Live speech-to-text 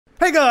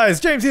Hey guys,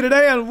 James here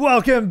today and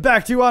welcome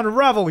back to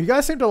Unravel. You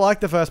guys seem to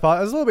like the first part.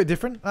 It was a little bit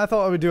different. I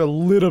thought I would do a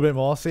little bit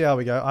more, see how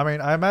we go. I mean,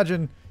 I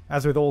imagine,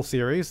 as with all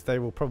series, they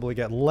will probably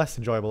get less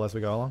enjoyable as we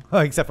go along.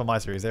 Except for my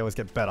series, they always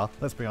get better,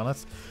 let's be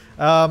honest.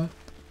 Yeah,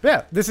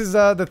 this is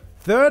the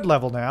third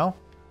level now.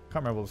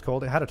 Can't remember what it's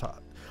called. It had a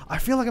time. I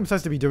feel like I'm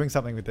supposed to be doing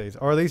something with these.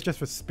 Or are these just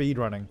for speed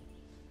running?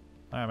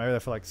 I don't know, maybe they're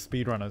for like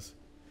speed runners.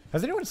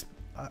 Has anyone...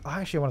 I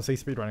actually want to see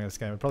speed running in this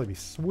game. It'd probably be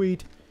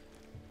sweet.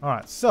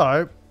 Alright,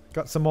 so...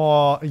 got some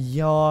more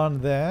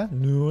yarn there.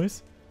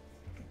 Nice.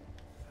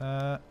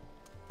 Oh,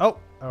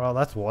 well,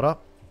 that's water.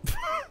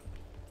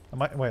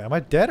 Wait, am I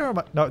dead or am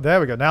I... No,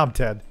 there we go. Now I'm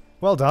dead.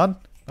 Well done.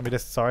 Let me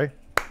just... Sorry.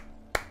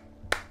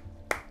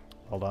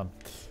 Hold on.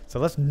 So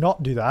let's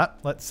not do that.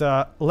 Let's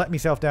let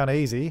myself down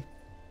easy.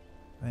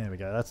 There we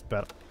go. That's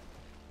better.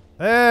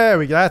 There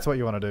we go. That's what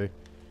you want to do.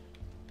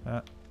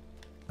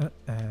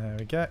 There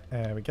we go.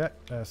 There we go.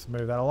 Let's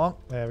move that along.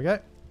 There we go.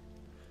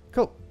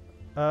 Cool.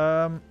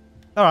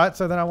 Alright,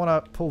 so then I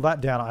want to pull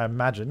that down, I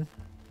imagine.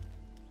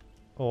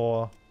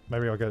 Or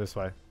maybe I'll go this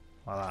way.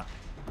 Like that.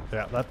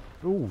 Yeah, that...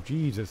 Ooh,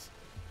 Jesus.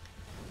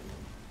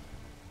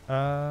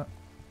 Oh,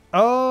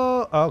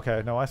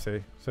 okay. No, I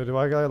see. So do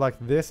I go like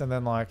this and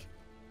then like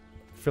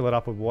fill it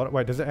up with water?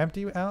 Wait, does it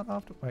empty out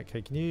after? Wait,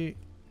 okay, can you...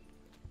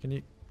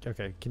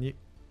 Okay, can you...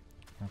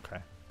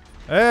 Okay.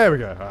 There we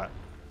go. Alright.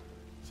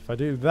 So if I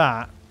do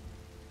that...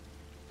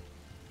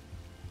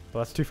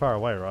 Well, that's too far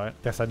away, right?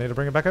 Guess I need to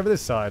bring it back over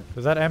this side.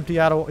 Does that empty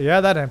out of...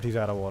 Yeah, that empties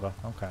out of water.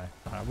 Okay.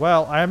 Alright,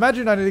 well, I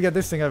imagine I need to get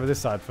this thing over this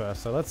side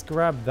first. So let's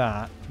grab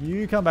that.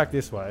 You come back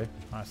this way.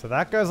 Alright, so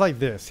that goes like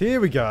this.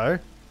 Here we go.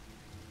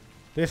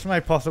 This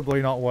may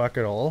possibly not work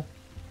at all.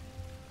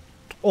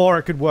 Or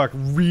it could work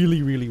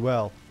really, really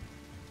well.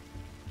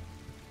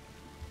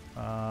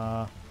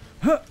 It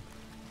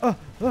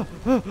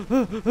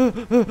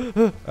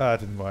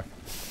didn't work.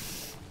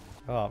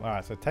 Oh,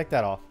 alright, so take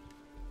that off.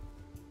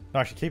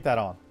 No, actually, keep that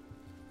on.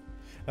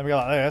 Then we go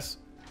like this.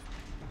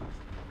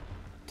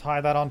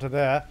 Tie that onto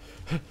there.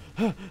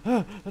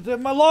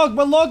 My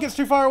log gets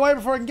too far away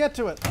before I can get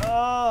to it.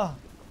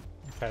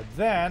 Okay,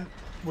 then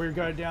we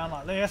go down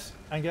like this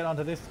and get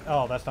onto this.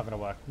 Oh, that's not going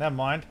to work. Never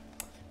mind.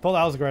 Thought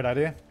that was a great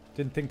idea.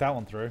 Didn't think that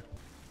one through.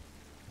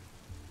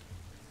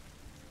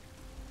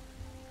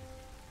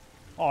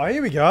 Oh,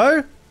 here we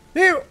go.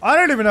 Ew, I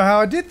don't even know how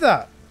I did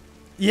that.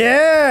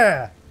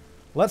 Yeah.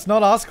 Let's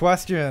not ask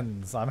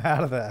questions. I'm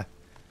out of there.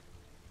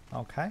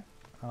 Okay.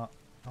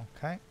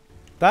 Okay.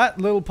 That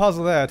little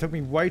puzzle there took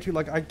me way too...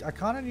 Like, I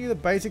kind of knew the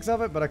basics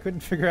of it, but I couldn't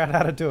figure out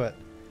how to do it.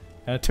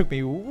 And it took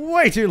me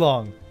way too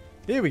long.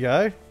 Here we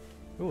go.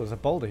 Oh, there's a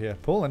boulder here.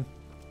 Pulling.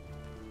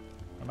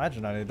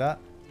 Imagine I need that.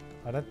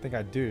 I don't think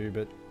I do,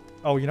 but...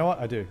 Oh, you know what?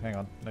 I do. Hang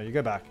on. No, you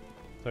go back.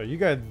 So you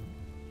go...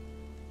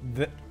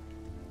 No.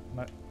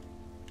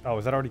 Oh,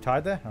 is that already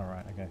tied there?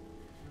 Alright, okay.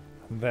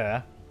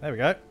 There. There we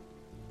go.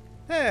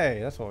 Hey,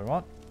 that's what we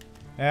want.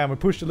 And we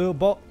pushed a little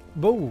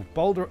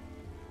boulder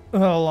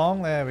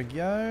along. There we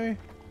go.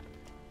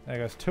 There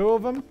goes two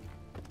of them.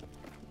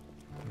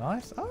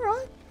 Nice.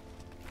 Alright.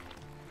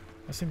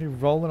 I seem to be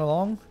rolling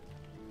along.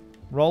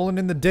 Rolling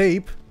in the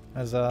deep,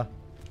 as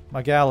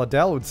my gal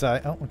Adele would say.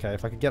 Oh, okay.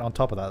 If I could get on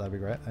top of that, that'd be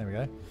great. There we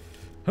go.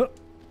 Huh.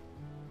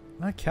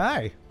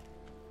 Okay.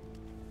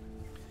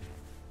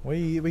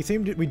 We do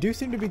seem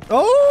to be...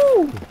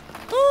 Oh!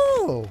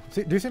 Oh!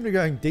 Do seem to be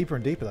going deeper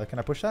and deeper though. Can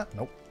I push that?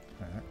 Nope.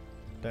 Alright.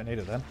 Don't need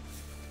it then.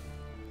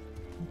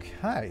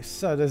 Okay,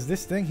 so there's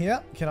this thing here.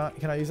 Can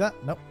I use that?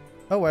 Nope.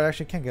 Oh wait, I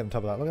actually can get on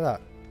top of that. Look at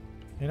that.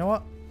 You know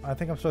what? I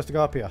think I'm supposed to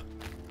go up here.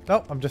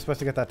 Nope, I'm just supposed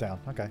to get that down.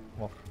 Okay,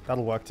 well,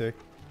 that'll work too.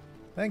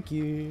 Thank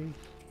you.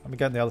 Let me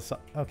get on the other side.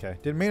 Okay,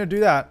 didn't mean to do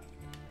that.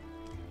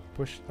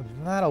 Push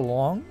that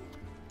along.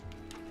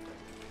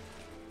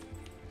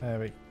 There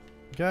we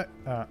go.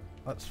 Alright,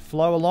 let's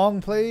flow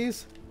along,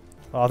 please.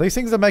 Oh, these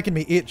things are making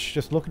me itch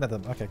just looking at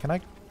them. Okay, can I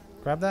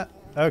grab that?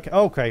 Okay,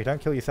 okay, don't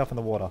kill yourself in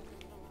the water.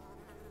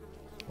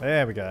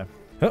 There we go.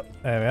 There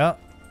we are.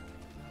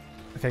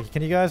 Okay,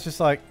 can you guys just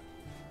like...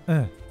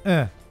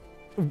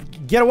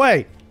 Get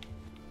away!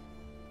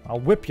 I'll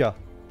whip you.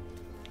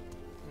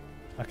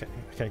 Okay,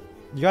 okay.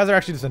 You guys are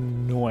actually just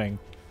annoying.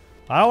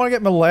 I don't want to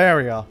get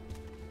malaria.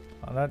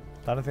 I don't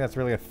think that's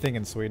really a thing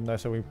in Sweden though,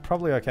 so we're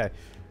probably okay.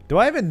 Do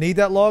I even need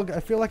that log? I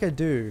feel like I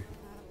do.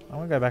 I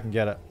want to go back and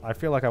get it. I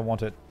feel like I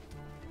want it.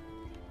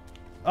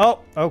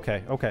 Oh,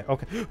 okay, okay,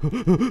 okay.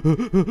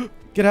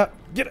 Get out,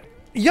 get it.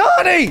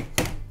 Yarny!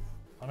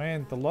 I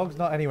mean, the log's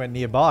not anywhere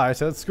nearby,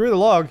 so screw the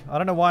log. I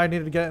don't know why I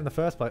needed to get it in the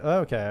first place. Oh,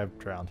 okay, I've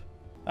drowned.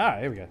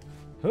 Alright, here we go.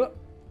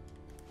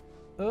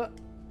 Oh,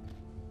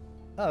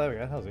 there we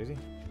go. That was easy.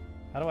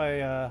 How do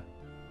I,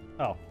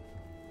 Oh.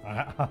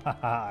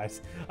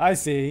 I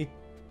see.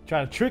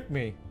 Trying to trick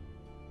me.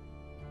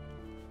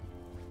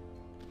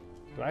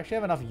 Do I actually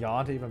have enough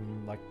yarn to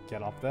even, like,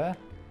 get up there?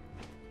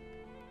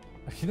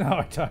 No,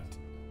 I don't.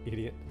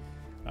 Idiot.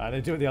 Alright,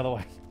 they do it the other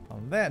way.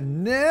 On there.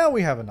 Now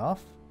we have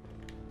enough.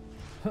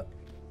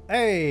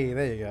 Hey,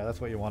 there you go.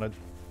 That's what you wanted.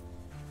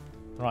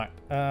 Right.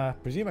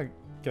 Presume I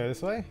go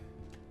this way.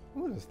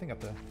 Ooh, there's this thing up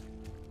there.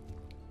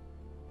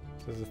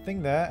 So there's a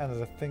thing there, and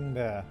there's a thing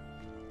there.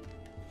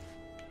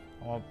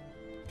 Well,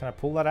 can I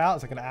pull that out?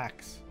 It's like an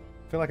axe.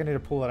 I feel like I need to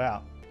pull it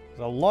out.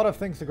 There's a lot of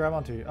things to grab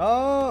onto.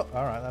 Oh!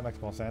 Alright, that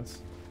makes more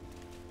sense.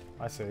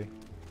 I see.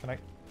 Can I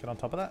get on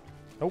top of that?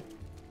 Oh.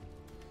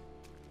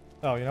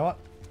 Oh, you know what?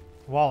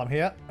 While I'm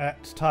here,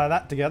 let's tie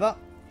that together.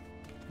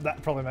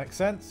 That probably makes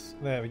sense.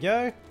 There we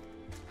go.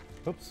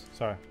 Oops,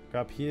 sorry.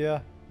 Go up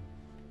here.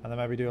 And then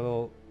maybe do a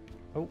little...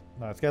 Oh,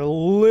 no, let's get a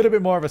little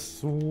bit more of a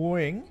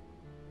swing.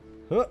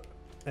 Huh.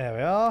 There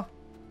we are.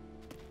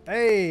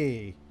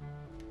 Hey!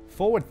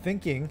 Forward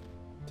thinking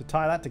to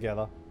tie that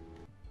together.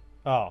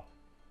 Oh.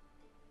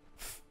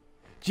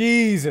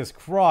 Jesus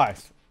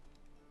Christ.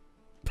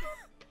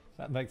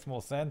 That makes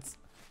more sense.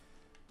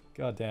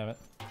 God damn it.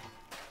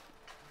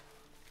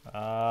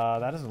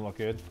 That doesn't look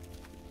good.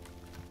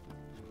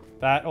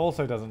 That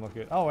also doesn't look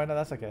good. Oh, wait, no,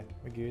 that's okay.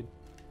 We're good.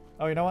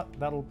 Oh, you know what?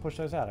 That'll push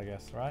those out, I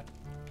guess, right?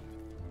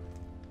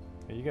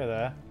 Okay, you go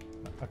there.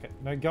 Okay,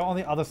 no, go on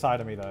the other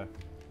side of me, though.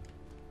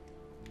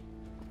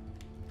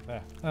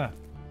 There.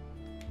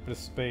 Bit of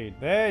speed.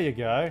 There you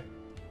go.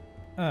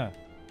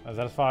 Is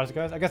that as far as it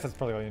goes? I guess that's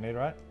probably all you need,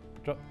 right?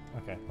 Drop.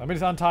 Okay, let me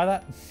just untie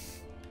that.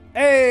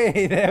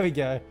 Hey, there we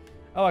go.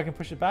 Oh, I can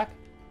push it back?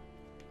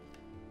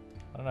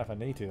 I don't know if I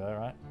need to, though,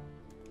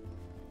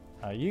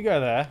 right? You go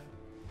there.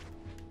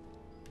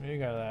 You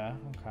go there.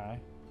 Okay.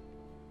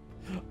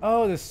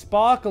 Oh, there's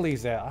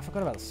sparklies there. I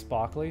forgot about the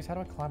sparklies. How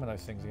do I climb on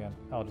those things again?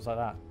 Oh, just like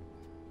that.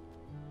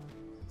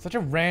 Such a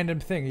random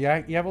thing. You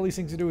have all these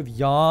things to do with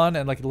yarn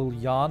and like little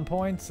yarn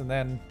points and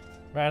then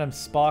random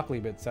sparkly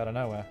bits out of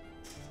nowhere.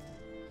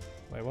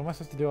 Wait, what am I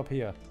supposed to do up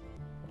here?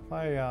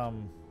 What if I,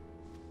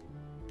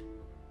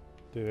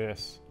 do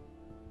this?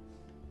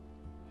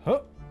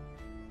 Huh.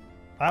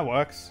 That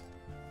works.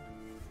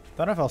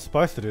 Don't know if I was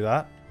supposed to do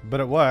that, but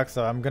it works,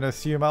 so I'm going to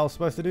assume I was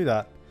supposed to do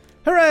that.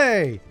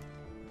 Hooray!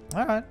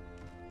 Alright.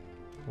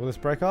 Will this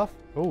break off?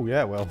 Oh,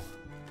 yeah, it will.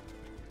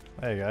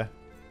 There you go.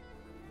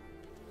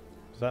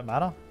 Does that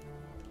matter?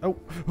 Oh!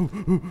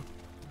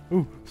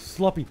 Ooh,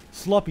 sloppy,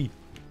 sloppy.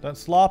 Don't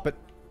slop it.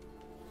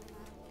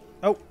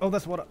 Oh,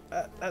 that's what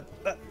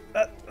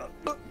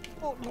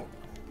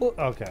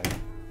okay.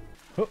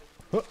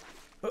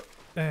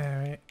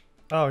 Alright.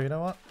 Oh, you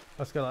know what?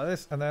 Let's go like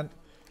this, and then...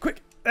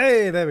 Quick!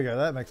 Hey, there we go.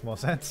 That makes more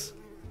sense.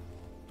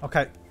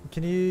 Okay,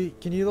 can you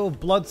little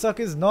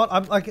bloodsuckers not?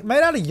 I'm like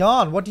made out of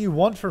yarn. What do you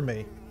want from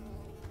me?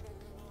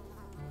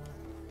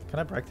 Can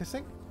I break this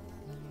thing?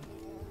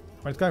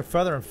 When it's going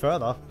further and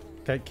further.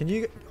 Okay, can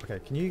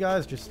you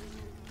guys just...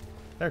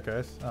 There it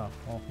goes. Oh,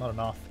 well, not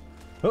enough.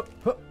 Huh,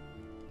 huh.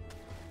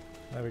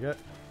 There we go.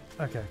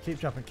 Okay, keep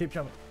jumping, keep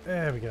jumping.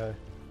 There we go.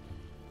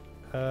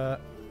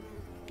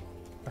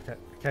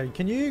 Okay,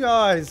 can you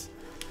guys...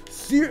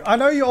 See, I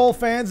know you're all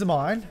fans of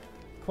mine.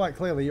 Quite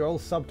clearly, you're all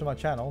subbed to my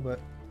channel, but...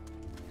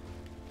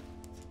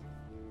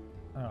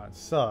 Alright,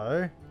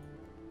 so...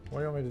 What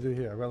do you want me to do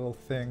here? I've got a little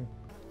thing.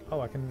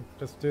 Oh, I can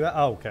just do that?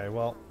 Oh, okay,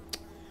 well...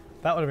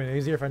 That would have been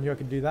easier if I knew I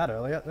could do that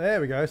earlier.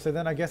 There we go. So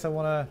then I guess I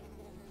want to...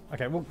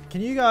 Okay, well, can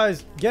you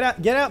guys... Get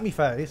out me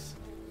face.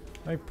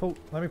 Let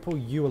me pull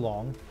you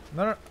along.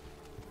 No.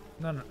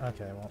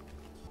 Okay, well...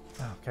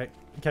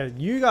 Okay,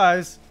 you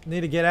guys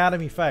need to get out of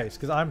me face,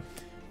 because I'm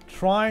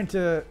trying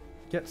to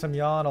get some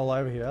yarn all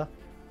over here.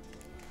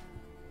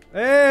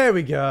 There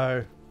we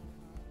go.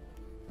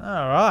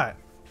 Alright.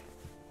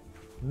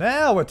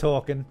 Now we're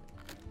talking.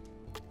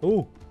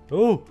 Ooh.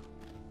 Don't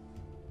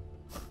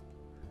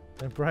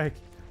break.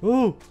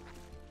 Ooh.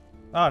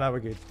 Oh, no, we're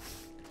good.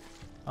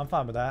 I'm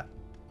fine with that.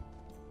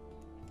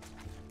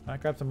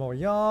 Alright, grab some more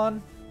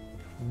yarn.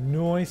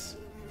 Nice.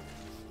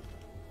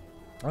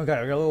 Okay, we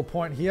got a little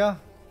point here.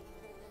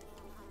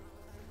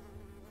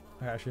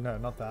 Okay, actually, no,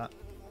 not that.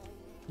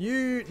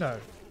 You go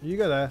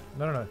there.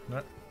 No.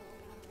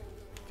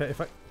 Okay,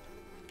 if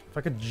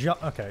I could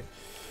jump. Okay.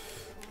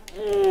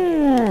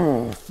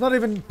 It's not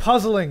even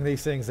puzzling,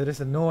 these things. They're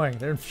just annoying.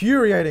 They're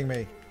infuriating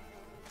me.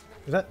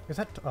 Is that?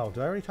 Oh,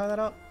 did I already tie that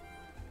up?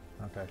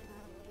 Okay.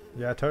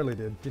 Yeah, I totally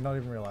did. Did not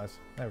even realize.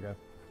 There we go.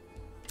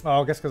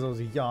 Oh, I guess because it was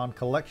a yarn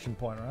collection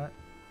point, right?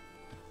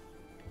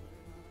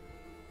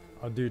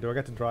 Oh, dude, do I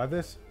get to drive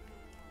this?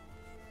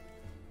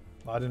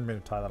 Oh, I didn't mean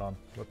to tie that on.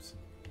 Whoops.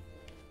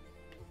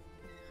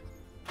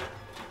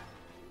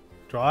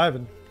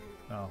 Driving.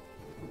 Oh.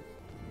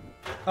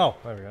 Oh,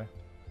 there we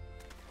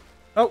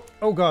go.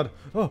 Oh god.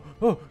 Oh,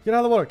 get out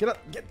of the water. Get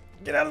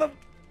out of the...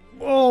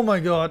 Oh my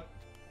god.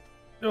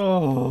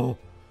 Oh.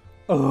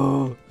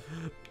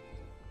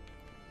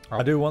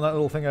 I do want that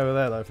little thing over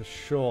there though, for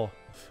sure.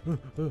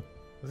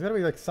 There's gotta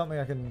be like something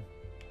I can...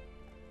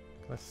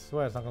 I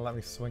swear it's not gonna let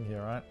me swing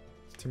here, right?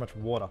 It's too much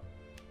water.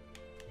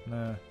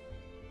 No.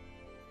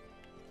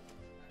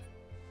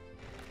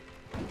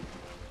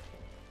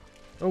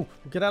 Oh,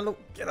 get out of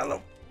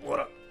the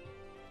water.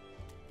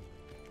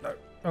 No.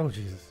 Oh,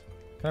 Jesus.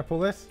 Can I pull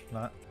this?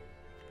 No.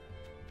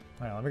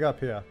 Hang on, let me go up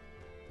here.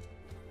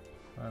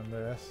 And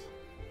this.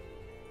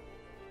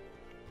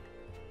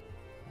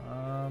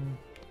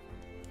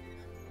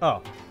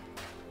 Oh.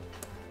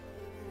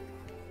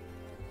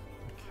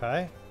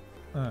 Okay.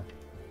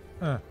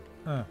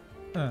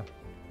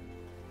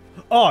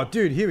 Oh,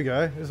 dude, here we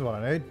go. This is what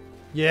I need.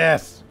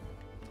 Yes!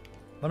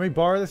 Let me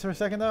borrow this for a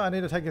second, though. I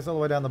need to take this all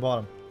the way down the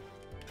bottom.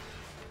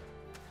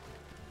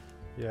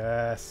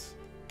 Yes.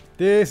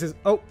 This is...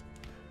 Oh!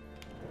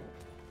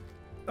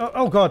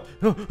 Oh God!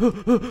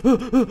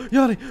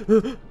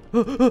 Yarny!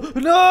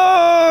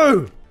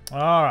 No!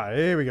 Alright,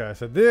 here we go.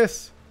 So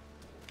this...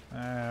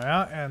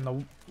 and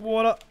the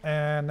water.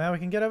 And now we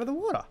can get over the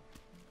water.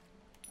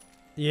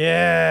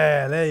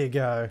 Yeah, there you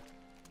go.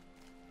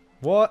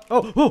 What?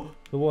 Oh!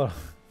 The water.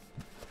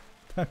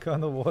 Back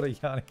on the water,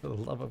 Yarny, for the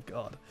love of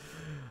God.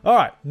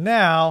 Alright,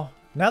 now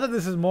that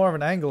this is more of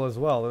an angle as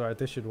well, alright,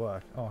 this should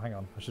work. Oh, hang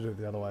on. I should do it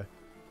the other way.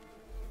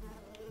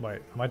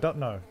 Wait, am I done?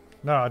 No.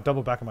 No, I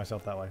double back on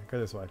myself that way. Go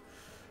this way.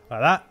 Like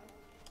that.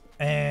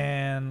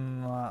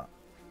 And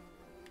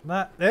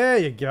that. There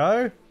you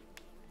go.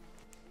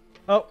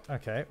 Oh,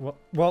 okay.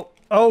 Well,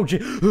 oh, gee.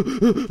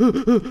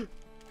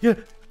 Yeah,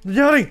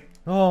 Yarny!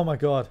 Oh my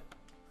God.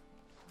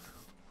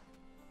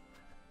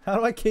 How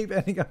do I keep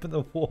ending up in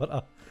the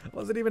water? I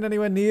wasn't even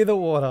anywhere near the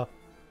water.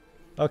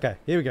 Okay,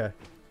 here we go.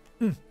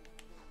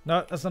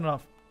 No, that's not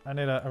enough. I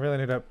really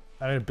need to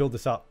build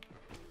this up.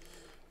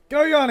 Go,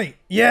 Yarny!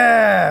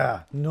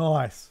 Yeah!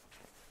 Nice.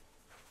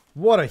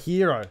 What a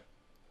hero.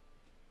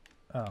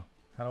 Oh,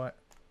 how do I...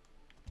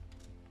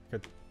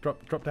 Good.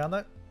 Drop down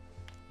there.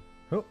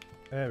 Oh,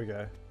 there we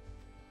go.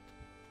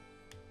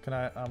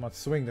 I'm gonna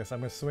swing this. I'm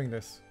gonna swing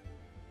this.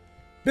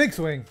 Big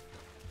swing.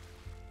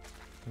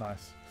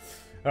 Nice.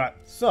 Alright,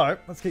 so,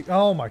 let's keep...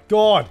 Oh my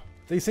God!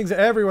 These things are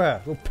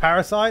everywhere. Little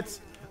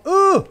parasites.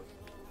 Ooh!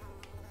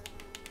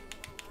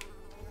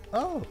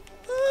 Oh,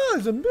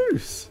 there's a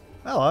moose.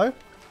 Hello.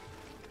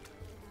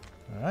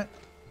 Alright.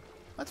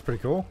 That's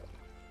pretty cool.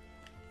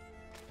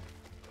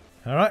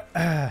 Alright,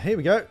 here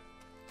we go.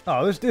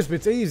 Oh, this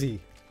bit's easy.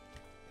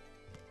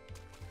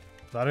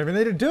 I don't even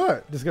need to do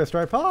it. Just go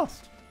straight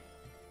past.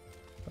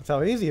 That's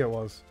how easy it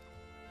was.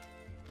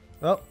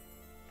 Oh.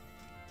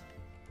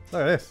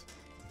 Look at this.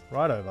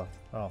 Right over.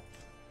 Oh.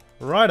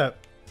 Right up.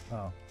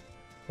 Oh.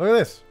 Look at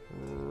this.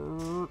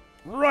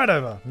 Right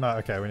over. No,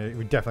 okay,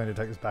 we definitely need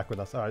to take this back with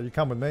us. Alright, you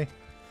come with me.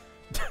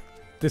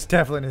 This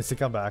definitely needs to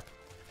come back.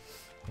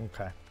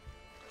 Okay.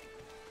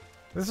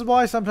 This is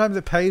why sometimes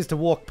it pays to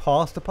walk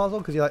past a puzzle,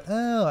 because you're like,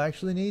 oh, I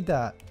actually need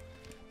that.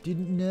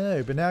 Didn't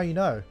know, but now you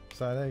know.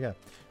 So there you go.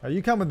 Alright,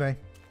 you come with me.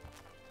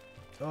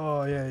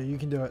 Oh, yeah, you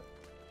can do it.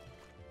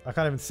 I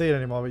can't even see it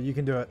anymore, but you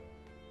can do it.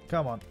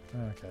 Come on.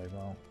 Okay,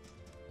 well.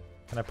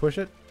 Can I push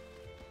it?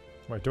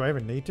 Wait, do I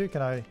even need to?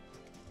 Can I...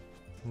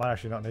 Might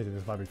actually not need to.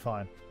 This might be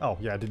fine. Oh,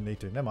 yeah, I didn't need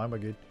to. Never mind, we're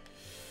good.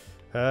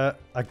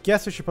 I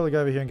guess we should probably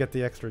go over here and get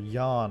the extra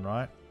yarn,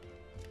 right?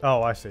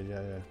 Oh, I see.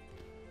 Yeah.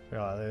 Go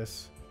like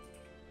this.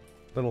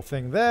 Little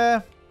thing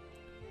there.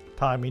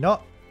 Tie me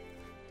knot.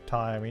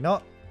 Tie me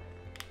knot.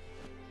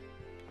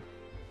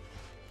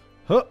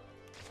 Huh.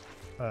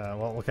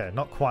 Well, okay,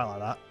 not quite like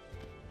that.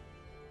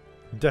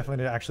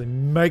 Definitely need to actually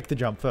make the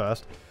jump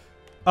first.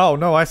 Oh,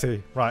 no, I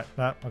see. Right.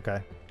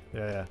 Okay.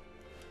 Yeah.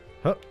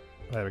 Huh.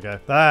 There we go.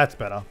 That's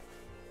better.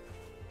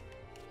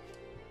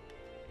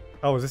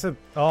 Oh, is this a...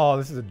 Oh,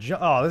 this is a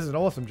jump. Oh, this is an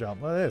awesome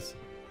jump. Look at this.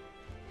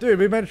 Dude,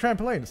 we made a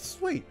trampoline.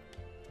 Sweet.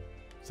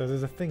 So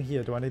there's a thing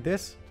here. Do I need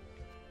this?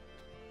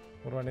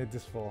 What do I need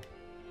this for?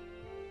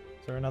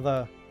 Is there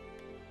another...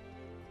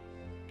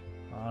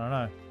 I don't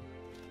know.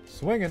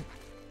 Swinging.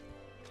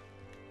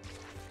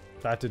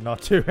 That did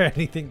not do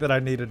anything that I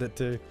needed it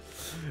to.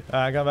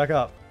 Go back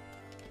up.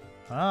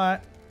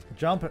 Alright.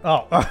 Jump it.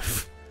 Oh.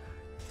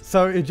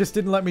 So it just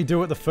didn't let me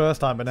do it the first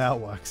time, but now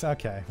it works.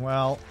 Okay,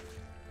 well...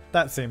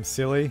 That seems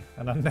silly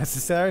and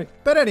unnecessary.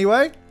 But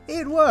anyway,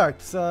 it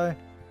worked, so...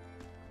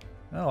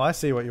 Oh, I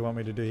see what you want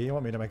me to do here. You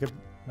want me to make a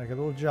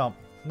little jump.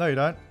 No, you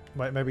don't.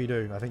 Wait, maybe you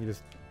do. I think you're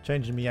just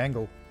changing me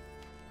angle.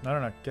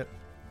 No. Get...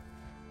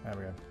 There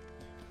we go.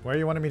 Where are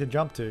you wanting me to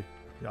jump to?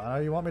 I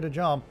know you want me to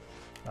jump.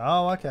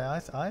 Oh, okay. I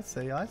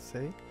see.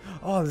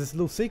 Oh, there's this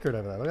little secret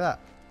over there. Look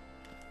at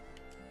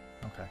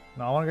that. Okay.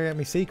 No, I want to go get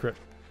me secret.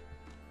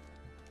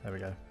 There we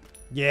go.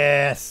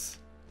 Yes!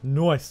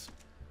 Nice!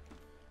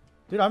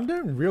 Dude, I'm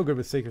doing real good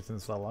with secrets in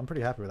this level. I'm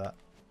pretty happy with that.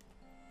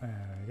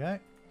 There we go.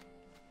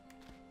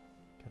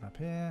 Get up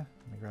here.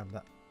 Let me grab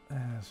that.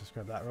 Let's just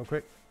grab that real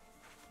quick.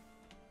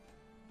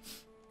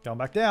 Going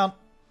back down.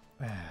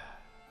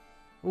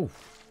 Ooh.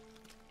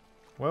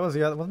 Where was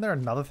the other? Wasn't there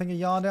another thing of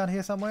yarn down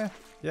here somewhere?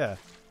 Yeah.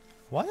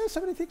 Why are there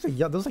so many things of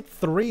yarn? There's like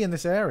 3 in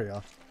this area.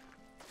 I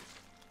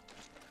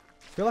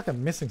feel like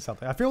I'm missing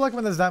something. I feel like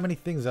when there's that many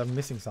things, I'm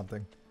missing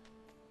something.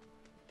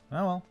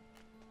 Oh well.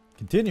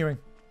 Continuing.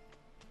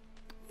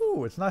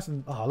 Ooh, it's nice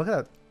and... Oh, look at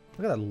that.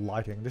 Look at that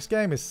lighting. This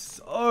game is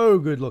so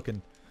good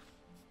looking.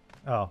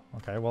 Oh,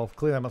 okay. Well,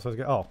 clearly I'm not supposed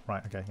to go... Oh,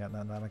 right. Okay. Yeah,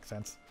 that makes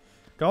sense.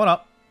 Going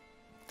up.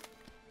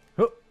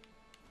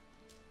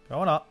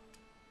 Going up.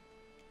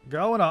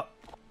 Going up.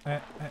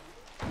 There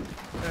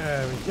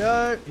we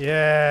go.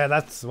 Yeah,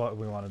 that's what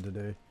we wanted to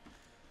do.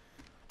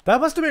 That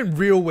must have been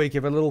real weak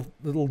if a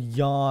little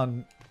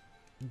yarn...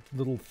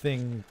 Little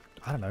thing...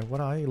 I don't know, what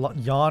are you?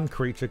 Yarn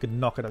creature could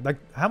knock it up. Like,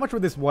 how much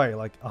would this weigh?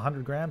 Like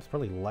 100 grams?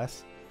 Probably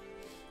less.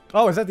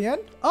 Oh, is that the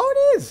end? Oh,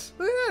 it is!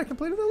 Look at that, I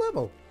completed the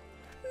level.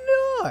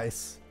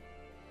 Nice.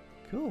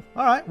 Cool.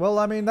 Alright, well,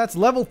 I mean, that's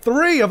level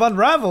 3 of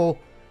Unravel.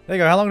 There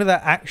you go. How long did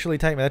that actually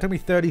take me? That took me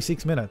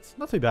 36 minutes.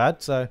 Not too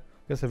bad, so I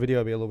guess the video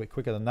will be a little bit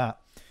quicker than that.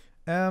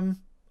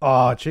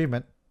 Oh,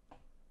 achievement.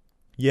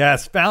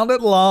 Yes, found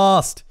it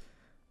last.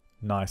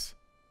 Nice.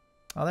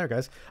 Oh, there it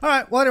goes.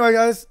 Alright, well, anyway,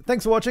 guys,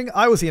 thanks for watching.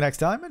 I will see you next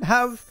time, and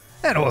have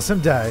an awesome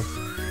day.